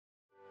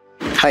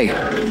Hi.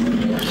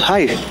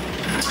 Hi.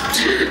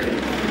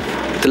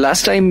 The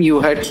last time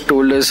you had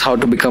told us how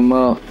to become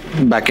a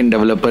backend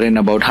developer in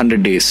about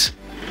 100 days.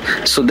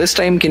 So this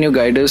time, can you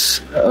guide us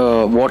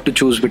what to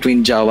choose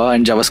between Java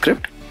and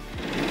JavaScript?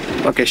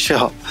 Okay,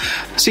 sure.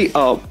 See,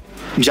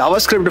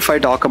 JavaScript, if I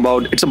talk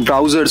about, it's a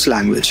browser's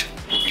language.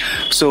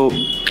 So,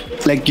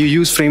 like you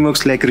use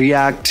frameworks like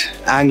React,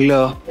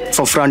 Angular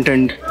for front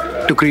end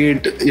to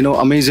create,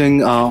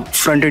 amazing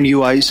front end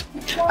UIs,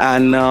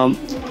 and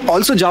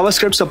also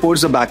JavaScript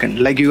supports the backend.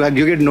 Like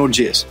you get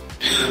Node.js.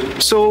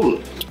 So,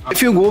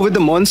 if you go with the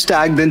MERN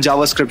stack, then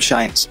JavaScript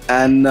shines.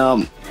 And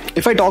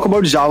if I talk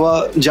about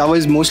Java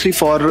is mostly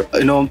for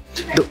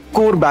the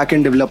core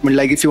backend development.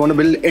 Like if you want to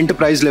build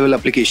enterprise level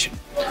application,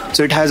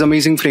 so it has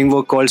amazing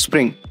framework called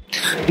Spring.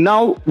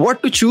 Now,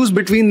 what to choose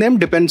between them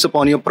depends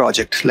upon your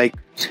project. Like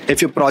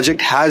if your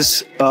project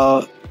has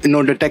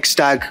the tech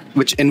stack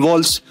which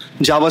involves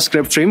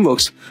JavaScript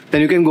frameworks,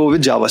 then you can go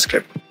with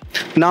JavaScript.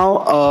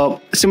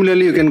 Now,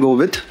 similarly, you can go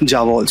with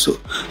Java also.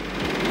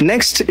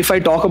 Next, if I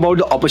talk about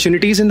the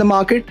opportunities in the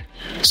market,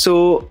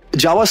 so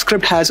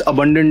JavaScript has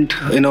abundant,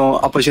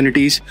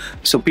 opportunities.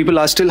 So people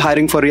are still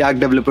hiring for React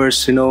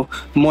developers,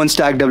 MERN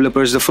stack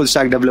developers, the full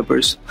stack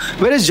developers.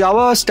 Whereas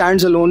Java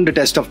stands alone the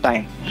test of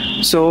time.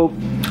 So,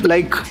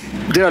 like,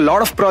 there are a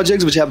lot of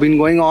projects which have been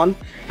going on,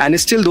 and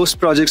still those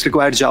projects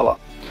require Java.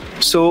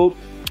 So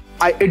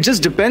it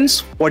just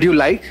depends what you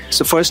like.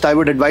 So first, I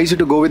would advise you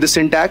to go with the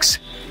syntax,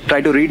 try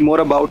to read more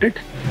about it,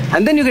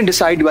 and then you can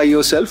decide by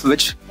yourself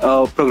which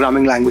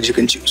programming language you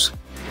can choose.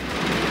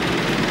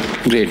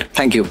 Great.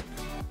 Thank you.